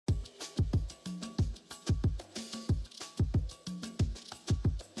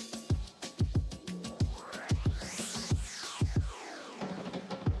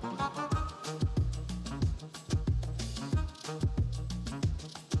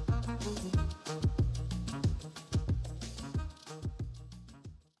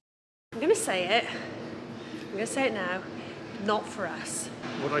say it. I'm going to say it now. Not for us.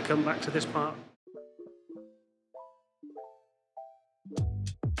 Would I come back to this part?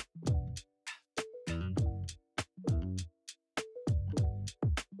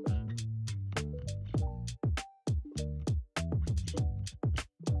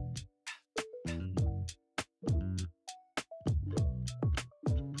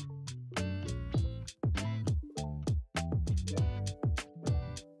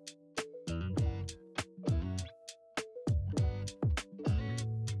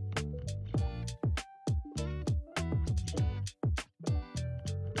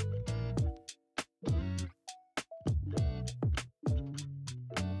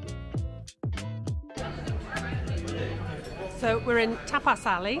 So we're in Tapas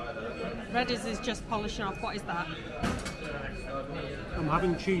Alley. Red is just polishing off. What is that? I'm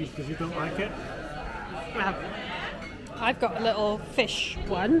having cheese because you don't like it. I've got a little fish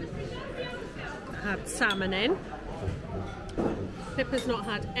one. I had salmon in. Pippa's not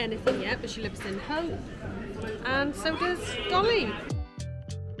had anything yet, but she lives in hope. And so does Dolly.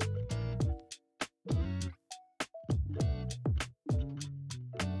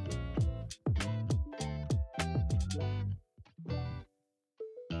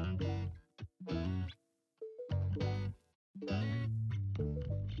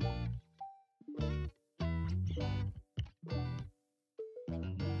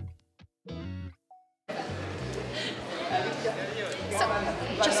 So,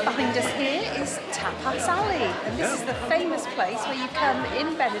 just behind us here is Tapas Alley, and this is the famous place where you come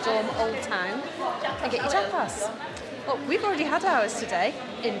in Benidorm Old Town and get your tapas. Well, we've already had ours today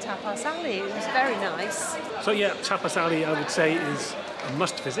in Tapas Alley. It was very nice. So yeah, Tapas Alley I would say is a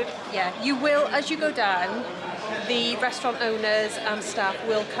must visit. Yeah, you will, as you go down, the restaurant owners and staff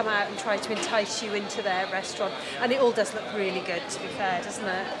will come out and try to entice you into their restaurant, and it all does look really good, to be fair, doesn't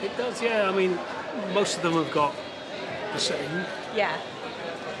it? It does, yeah. I mean, most of them have got the same. Yeah.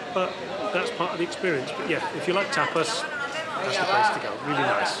 But that's part of the experience. But yeah, if you like tapas, that's the place to go. Really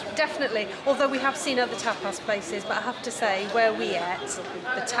nice. Definitely. Although we have seen other tapas places, but I have to say, where we ate,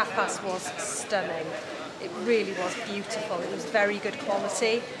 the tapas was stunning. It really was beautiful. It was very good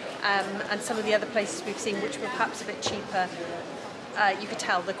quality. And some of the other places we've seen, which were perhaps a bit cheaper, you could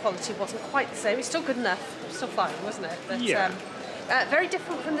tell the quality wasn't quite the same. It's still good enough. Still fine, wasn't it? But, yeah. Very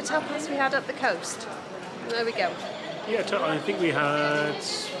different from the tapas we had up the coast. There we go. Yeah, I think we had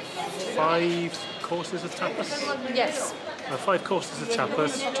 5 courses of tapas. Yes. 5 courses of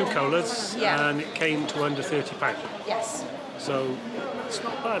tapas, 2 colas, Yeah. and it came to under £30. Yes. So it's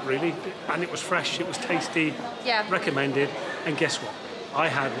not bad really, and it was fresh, it was tasty, Yeah. recommended, and guess what? I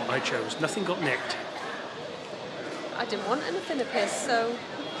had what I chose. Nothing got nicked. I didn't want anything of his, so...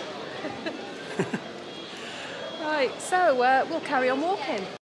 Right, so we'll carry on walking.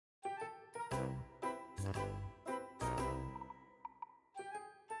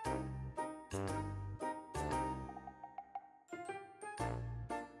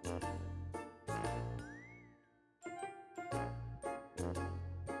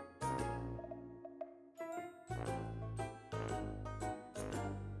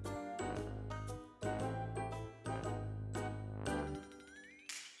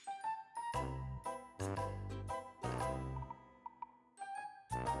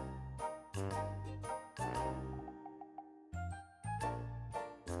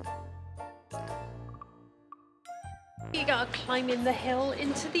 You gotta climb in the hill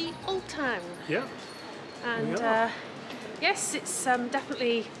into the old town. Yeah. And yes, it's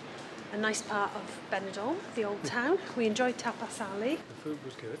definitely a nice part of Benidorm, the old town. We enjoyed Tapas Alley. The food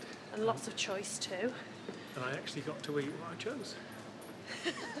was good. And lots of choice too. And I actually got to eat what I chose.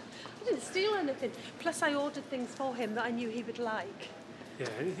 I didn't steal anything. Plus I ordered things for him that I knew he would like. Yeah,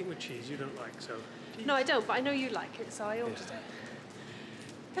 anything with cheese you don't like, so... Cheese. No, I don't, but I know you like it, so I ordered it.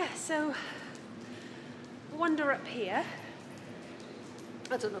 Yeah, so... wander up here.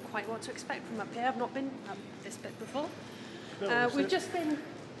 I don't know quite what to expect from up here. I've not been up this bit before. No, we've just been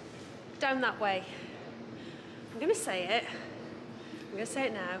down that way. I'm going to say it. I'm going to say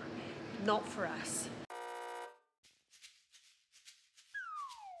it now. Not for us.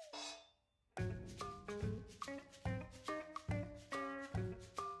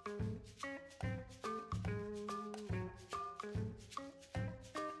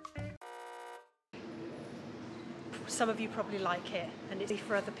 Some of you probably like it, and it's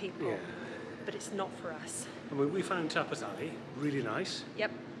for other people, yeah. But it's not for us. I mean, we found Tapas Alley really nice.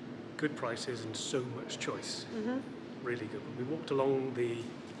 Yep. Good prices and so much choice. Mm-hmm. Really good. We walked along the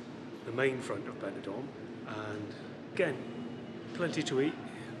main front of Benidorm, and again, plenty to eat,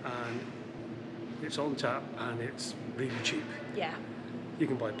 and it's on tap, and it's really cheap. Yeah. You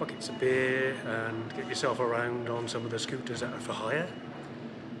can buy buckets of beer and get yourself around on some of the scooters that are for hire.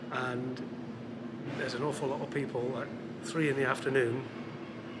 And there's an awful lot of people at 3 in the afternoon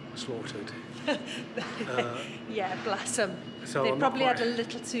slaughtered. Yeah, bless them. So they probably had a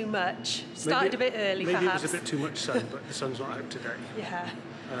little too much. Started a bit early, maybe perhaps. Maybe it was a bit too much sun, but the sun's not out today. Yeah.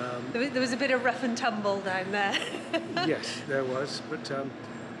 There was a bit of rough and tumble down there. Yes, there was, but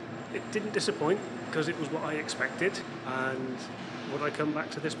it didn't disappoint because it was what I expected. And would I come back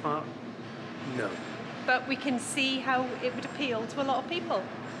to this part? No. But we can see how it would appeal to a lot of people.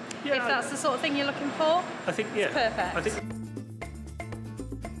 Yeah, if that's the sort of thing you're looking for, I think, yeah. It's perfect. I think.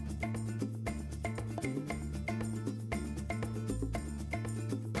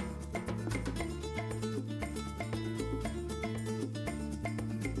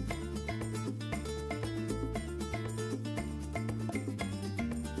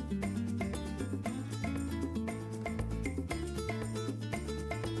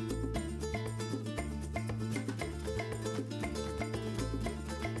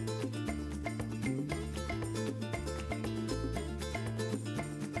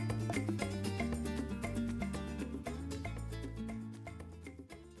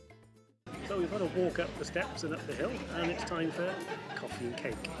 So we've got to walk up the steps and up the hill, and it's time for coffee and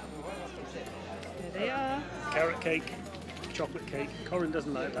cake. There they are. Carrot cake, chocolate cake. Corin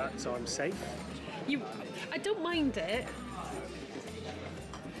doesn't like that, so I'm safe. I don't mind it.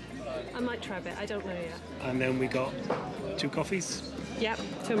 I might try a bit, I don't know yet. And then we got 2 coffees. Yep,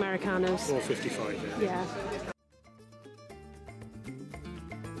 2 Americanos. $4.55. Yeah.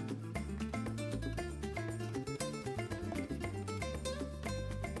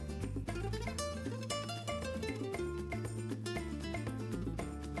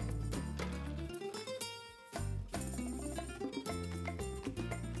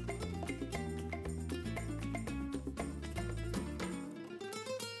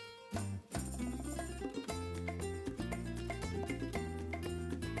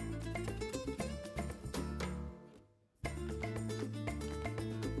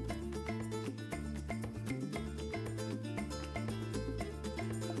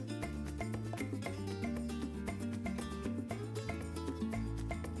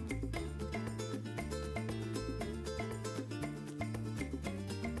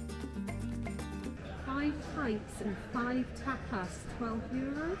 Pints and 5 tapas,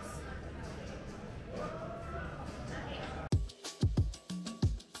 €12.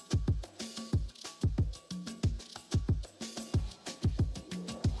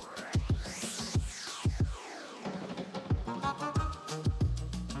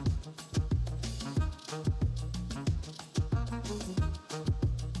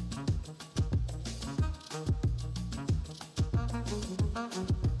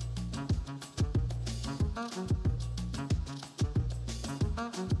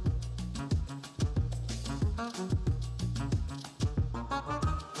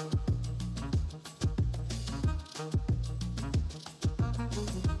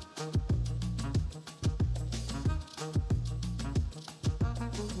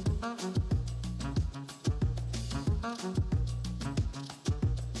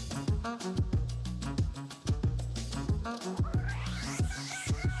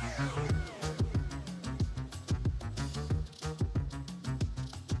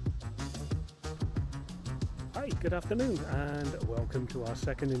 Hi, good afternoon and welcome to our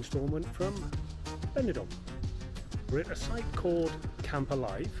second instalment from Benidorm. We're at a site called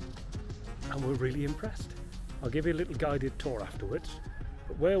CamperLive and we're really impressed. I'll give you a little guided tour afterwards,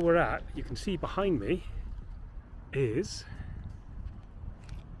 but where we're at, you can see behind me is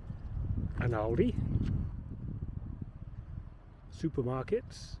an Aldi,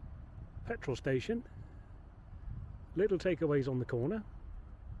 supermarkets, petrol station, little takeaways on the corner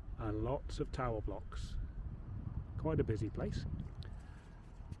and lots of tower blocks. Quite a busy place.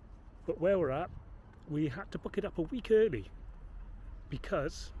 But where we're at, we had to book it up a week early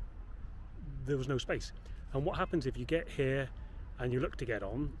because there was no space. And what happens if you get here and you look to get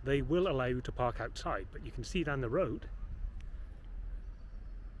on, they will allow you to park outside, but you can see down the road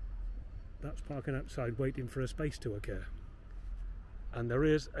that's parking outside waiting for a space to occur. And there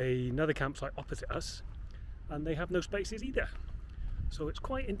is another campsite opposite us and they have no spaces either. So it's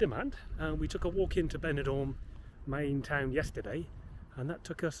quite in demand, and we took a walk into Benidorm main town yesterday and that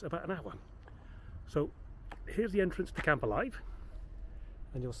took us about an hour. So here's the entrance to CamperLive,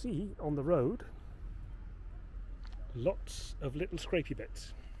 and you'll see on the road lots of little scrapey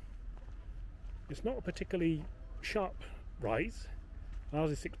bits. It's not a particularly sharp rise.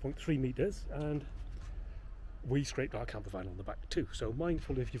 Ours is 6.3 meters and we scraped our camper van on the back too, so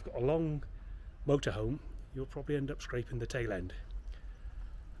mindful if you've got a long motorhome you'll probably end up scraping the tail end.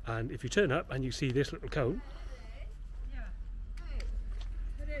 And if you turn up and you see this little cone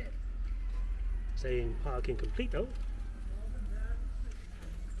saying parking complete though,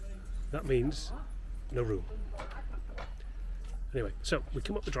 that means no room. Anyway, so we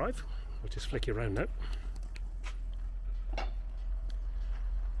come up the drive. We'll just flick you around now.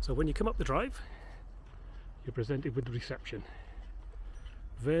 So when you come up the drive, you're presented with the reception.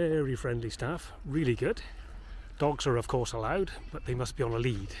 Very friendly staff, really good. Dogs are of course allowed, but they must be on a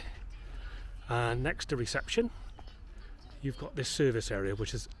lead. And next to reception, you've got this service area,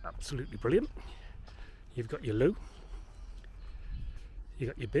 which is absolutely brilliant. You've got your loo, you've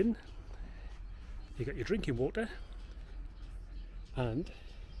got your bin, you've got your drinking water, and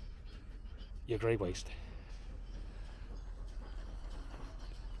your grey waste.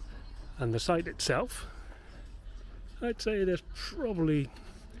 And the site itself, I'd say there's probably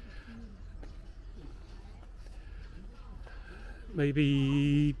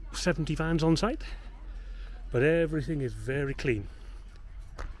maybe 70 vans on site, but everything is very clean.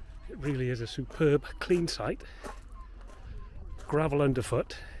 It really is a superb clean site. Gravel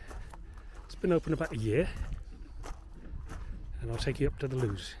underfoot. It's been open about a year, and I'll take you up to the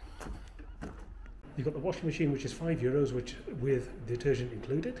loos. You've got the washing machine, which is €5, which with detergent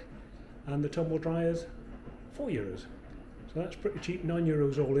included, and the tumble dryers €4. So that's pretty cheap,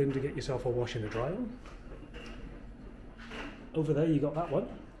 €9 all in to get yourself a wash and a dry on. Over there you got that one,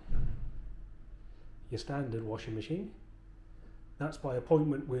 your standard washing machine. That's by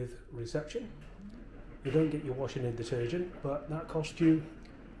appointment with reception. You don't get your washing and detergent, but that costs you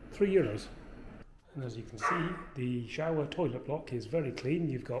 €3. And as you can see, the shower toilet block is very clean.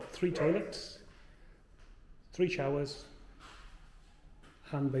 You've got 3 toilets, 3 showers,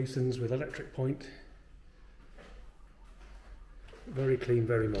 hand basins with electric point. Very clean,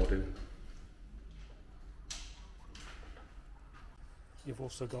 very modern. You've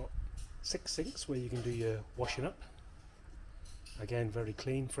also got 6 sinks where you can do your washing up. Again, very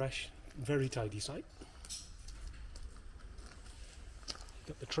clean, fresh, very tidy site. You've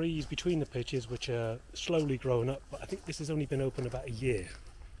got the trees between the pitches, which are slowly growing up, but I think this has only been open about a year.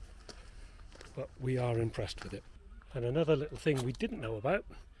 But we are impressed with it. And another little thing we didn't know about,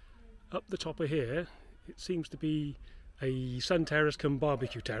 up the top of here, it seems to be a sun terrace come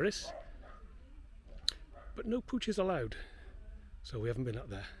barbecue terrace, but no pooches allowed, so we haven't been up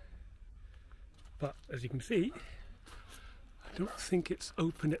there. But as you can see, I don't think it's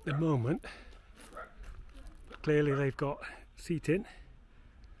open at the moment, but clearly they've got seating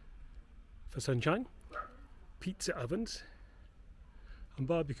for sunshine, pizza ovens and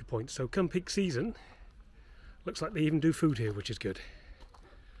barbecue points. So come peak season, looks like they even do food here, which is good.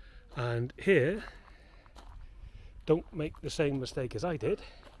 And here, don't make the same mistake as I did.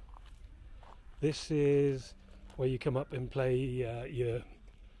 This is where you come up and play your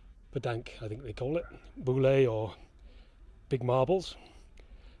pedanque, I think they call it, boulet or big marbles.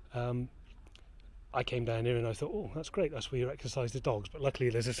 I came down here and I thought, oh, that's great, that's where you exercise the dogs. But luckily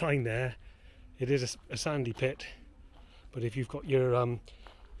there's a sign there. It is a sandy pit, but if you've got your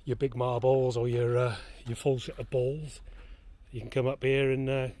big marbles or your full set of balls, you can come up here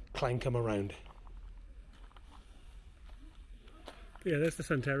and clank them around. But yeah, there's the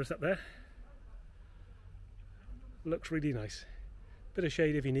sun terrace up there. Looks really nice. Bit of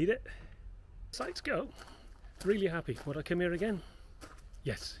shade if you need it. Sights go. Really happy. Would I come here again?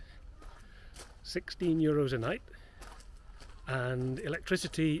 Yes. €16 a night, and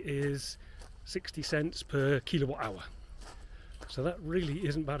electricity is 60 cents per kilowatt hour. So that really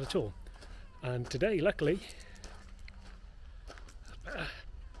isn't bad at all. And today, luckily,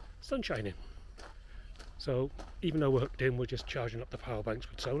 sun shining. So even though we're hooked in, we're just charging up the power banks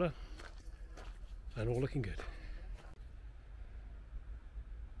with solar, and all looking good.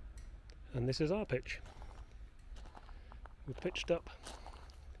 And this is our pitch. We've pitched up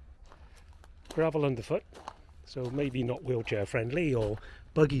gravel underfoot, so maybe not wheelchair friendly or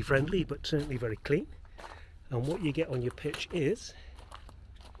buggy friendly, but certainly very clean. And what you get on your pitch is,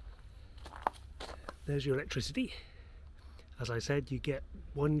 there's your electricity. As I said, you get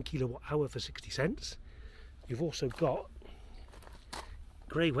 1 kilowatt hour for 60 cents. You've also got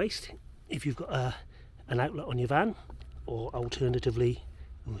grey waste if you've got an outlet on your van, or alternatively,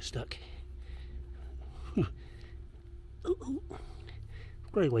 oh, we're stuck.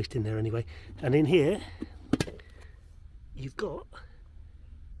 Grey waste in there anyway. And in here you've got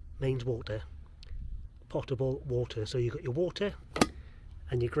mains water, potable water. So you've got your water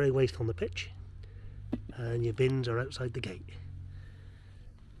and your grey waste on the pitch, and your bins are outside the gate.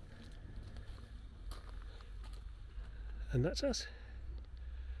 And that's us.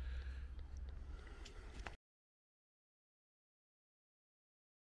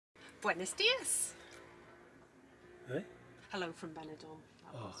 Buenos dias. Eh? Hello from Benidorm.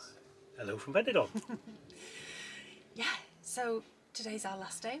 Oh, hello from Benidorm. Yeah, so today's our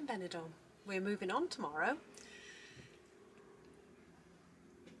last day in Benidorm. We're moving on tomorrow.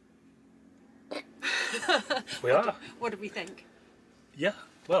 We are. What do we think? Yeah,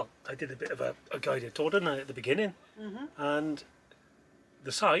 well, I did a bit of a guided tour, didn't I, at the beginning? And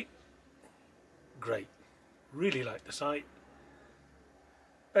the site, great. Really like the site.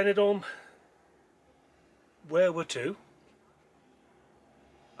 Benidorm, where we're to,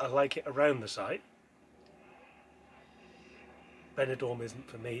 I like it around the site. Benidorm isn't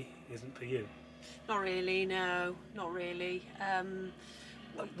for me, isn't for you. Not really, no, not really.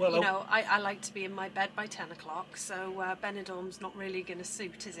 Well, you know, I like to be in my bed by 10 o'clock, so Benidorm's not really going to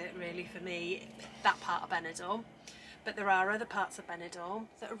suit, is it, really, for me, that part of Benidorm. But there are other parts of Benidorm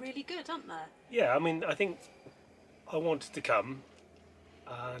that are really good, aren't there? yeah, I mean, I think I wanted to come,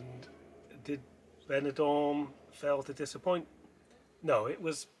 and did Benidorm fail to disappoint? No, it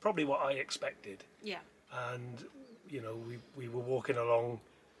was probably what I expected. Yeah. And, you know, we were walking along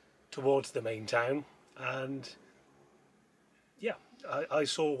towards the main town, and yeah, I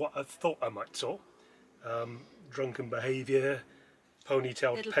saw what I thought I might saw. Drunken behaviour,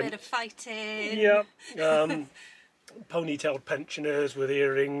 ponytailed... Little bit of fighting. Yeah, ponytailed pensioners with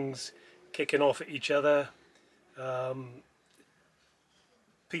earrings kicking off at each other,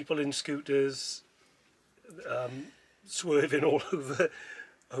 people in scooters swerving all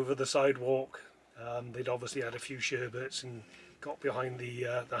over the sidewalk. They'd obviously had a few sherbets and got behind the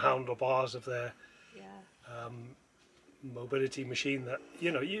handlebars of their mobility machine that,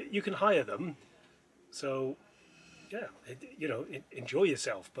 you know, you can hire them. So, yeah, you know, enjoy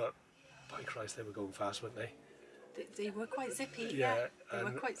yourself. But, by Christ, they were going fast, weren't they? They were quite zippy, Yeah, They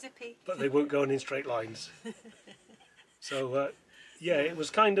were quite zippy. But they weren't going in straight lines. So, yeah, it was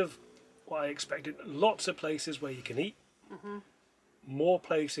kind of what I expected. Lots of places where you can eat. More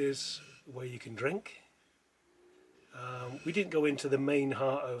places where you can drink. We didn't go into the main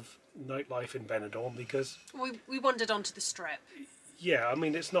heart of nightlife in Benidorm because... We wandered onto the strip. Yeah, I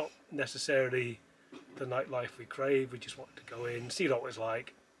mean, it's not necessarily the nightlife we crave. We just wanted to go in, see what it was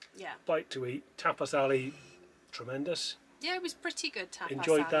like. Yeah. Bite to eat. Tapas alley, tremendous. Yeah, it was pretty good tapas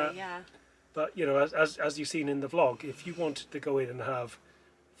Enjoyed alley, that. yeah. But, you know, as you've seen in the vlog, if you wanted to go in and have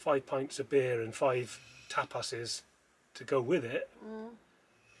 5 pints of beer and 5 tapases to go with it,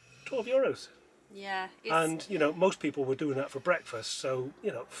 €12. Yeah. And, you know, most people were doing that for breakfast, so, you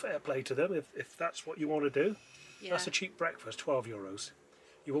know, fair play to them if that's what you want to do. Yeah. That's a cheap breakfast, €12.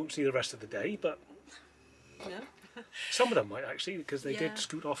 You won't see the rest of the day, but No? some of them might actually, because they Yeah. did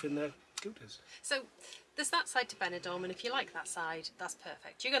scoot off in their scooters. So there's that side to Benidorm, and if you like that side, that's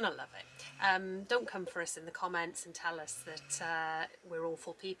perfect. You're going to love it. Don't come for us in the comments and tell us that we're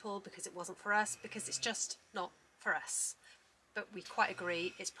awful people because it wasn't for us, because it's just not for us. But we quite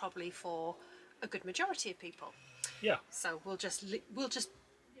agree it's probably for a good majority of people. Yeah. So we'll just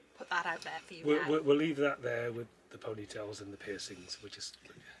put that out there for you now. We'll leave that there with the ponytails and the piercings. We're just...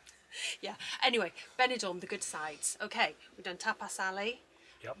 Yeah. Anyway, Benidorm, the good sides. Okay, we've done Tapas Alley.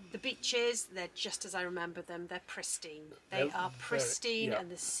 Yep. The beaches, they're just as I remember them. They're pristine. They They're are pristine, yeah. and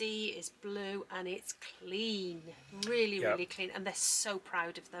the sea is blue and it's clean. Really, Yeah. really clean. And they're so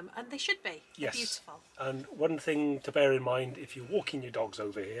proud of them, and they should be. They're Yes. beautiful. And one thing to bear in mind, if you're walking your dogs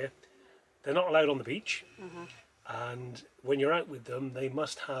over here, they're not allowed on the beach. And when you're out with them, they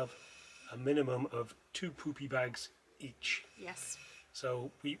must have a minimum of 2 poopy bags each. Yes.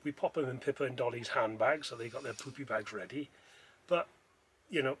 So we pop them in Pippa and Dolly's handbags, so they got their poopy bags ready. But,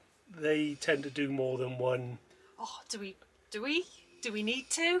 you know, they tend to do more than one. Oh, do we need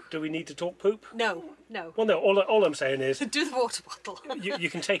to? Do we need to talk poop? No. Well, no, all I'm saying is Do the water bottle. you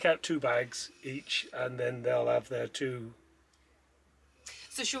can take out 2 bags each, and then they'll have their 2.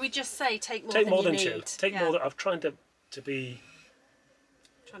 So should we just say take more Take than more you than need? 2. Take more than... I'm trying to be...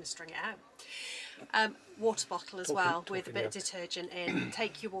 Trying to string it out. Water bottle as well, with a bit of detergent in.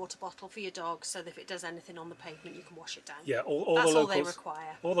 Take your water bottle for your dog, so that if it does anything on the pavement, you can wash it down. Yeah, all That's the all locals, they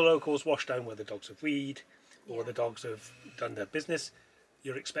require. All the locals wash down where the dogs have weed, or Yeah. the dogs have done their business.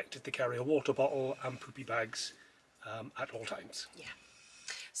 You're expected to carry a water bottle and poopy bags at all times. Yeah.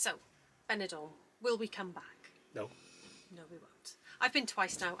 So, Benidorm, will we come back? No. No, we won't. I've been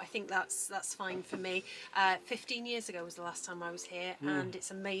twice now. I think that's fine for me. 15 years ago was the last time I was here, and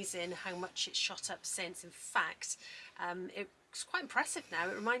it's amazing how much it's shot up since. In fact, it's quite impressive now.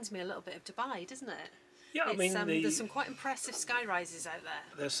 It reminds me a little bit of Dubai, doesn't it? Yeah, I mean, there's some quite impressive sky rises out there.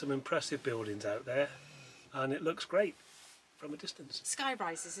 there's some impressive buildings out there, and it looks great from a distance. Sky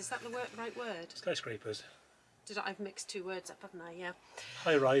rises, is that the right word? Skyscrapers. I've mixed two words up, haven't I? Yeah.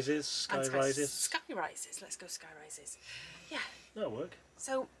 High rises, sky rises. Sky rises. Let's go sky rises. Yeah. That'll work.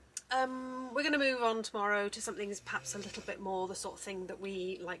 So we're going to move on tomorrow to something that's perhaps a little bit more the sort of thing that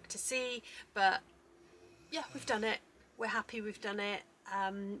we like to see. But yeah, we've done it. We're happy we've done it.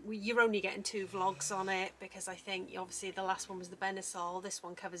 You're only getting 2 vlogs on it because I think obviously the last one was the Benisol. This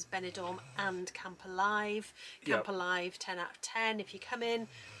one covers Benidorm and CamperLive. CamperLive 10 out of 10 if you come in.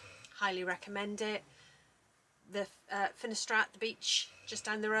 Highly recommend it. The Finistrat, the beach just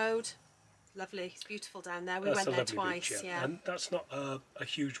down the road, lovely. It's beautiful down there. We went there twice. Beach, yeah, and that's not a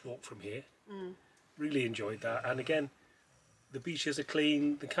huge walk from here. Really enjoyed that. And again, the beaches are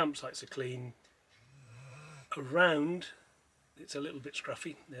clean, the campsites are clean. Around, it's a little bit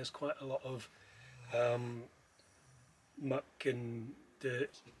scruffy. There's quite a lot of muck and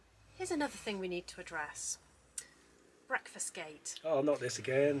dirt. Here's another thing we need to address. Breakfast gate. Oh, not this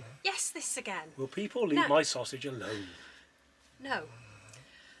again. Yes, this again. Will people leave my sausage alone? No.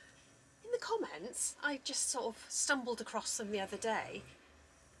 In the comments, I just sort of stumbled across them the other day.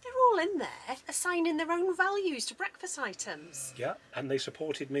 They're all in there assigning their own values to breakfast items. Yeah, and they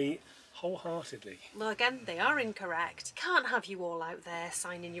supported me wholeheartedly. Well, again, they are incorrect. Can't have you all out there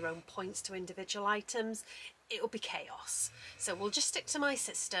assigning your own points to individual items. It'll be chaos. So we'll just stick to my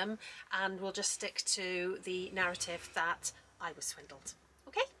system and we'll just stick to the narrative that I was swindled.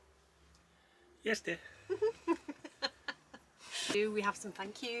 Okay? Yes, dear. We have some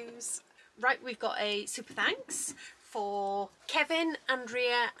thank yous. Right, we've got a super thanks for Kevin,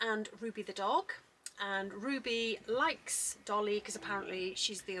 Andrea and Ruby the dog. And Ruby likes Dolly because apparently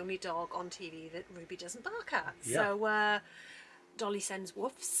she's the only dog on TV that Ruby doesn't bark at. Yeah. So Dolly sends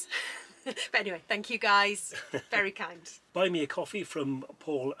woofs. But anyway, thank you guys. Very kind. Buy me a coffee from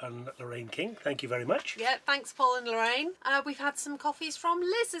Paul and Lorraine King. Thank you very much. Yeah, thanks Paul and Lorraine. We've had some coffees from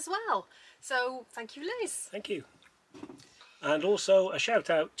Liz as well. So thank you, Liz. Thank you. And also a shout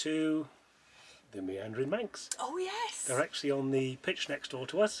out to the Meandering Manx. Oh yes. They're actually on the pitch next door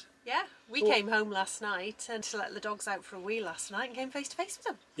to us. Yeah, we came home last night and to let the dogs out for a wee last night and came face to face with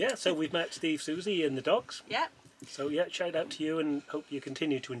them. Yeah, so we've met Steve, Susie and the dogs. Yeah. So yeah, shout out to you and hope you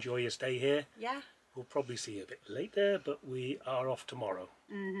continue to enjoy your stay here. Yeah. We'll probably see you a bit later, but we are off tomorrow.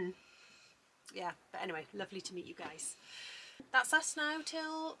 Yeah, but anyway, lovely to meet you guys. That's us now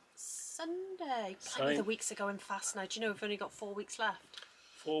till Sunday. Blimey, the weeks are going fast now. Do you know we've only got 4 weeks left?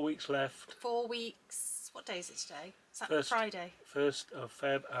 4 weeks left. 4 weeks. What day is it today? Is that Friday? 1st of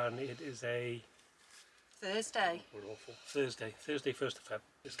Feb, and it is a... Thursday. We're awful. Thursday, 1st of Feb.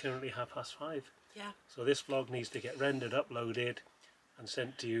 It's currently 5:30. Yeah. So this vlog needs to get rendered, uploaded and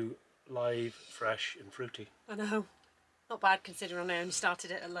sent to you live, fresh and fruity. I know. Not bad considering I only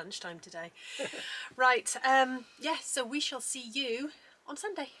started it at lunchtime today. Right, yeah, so we shall see you on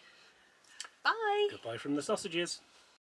Sunday. Bye. Goodbye from the sausages.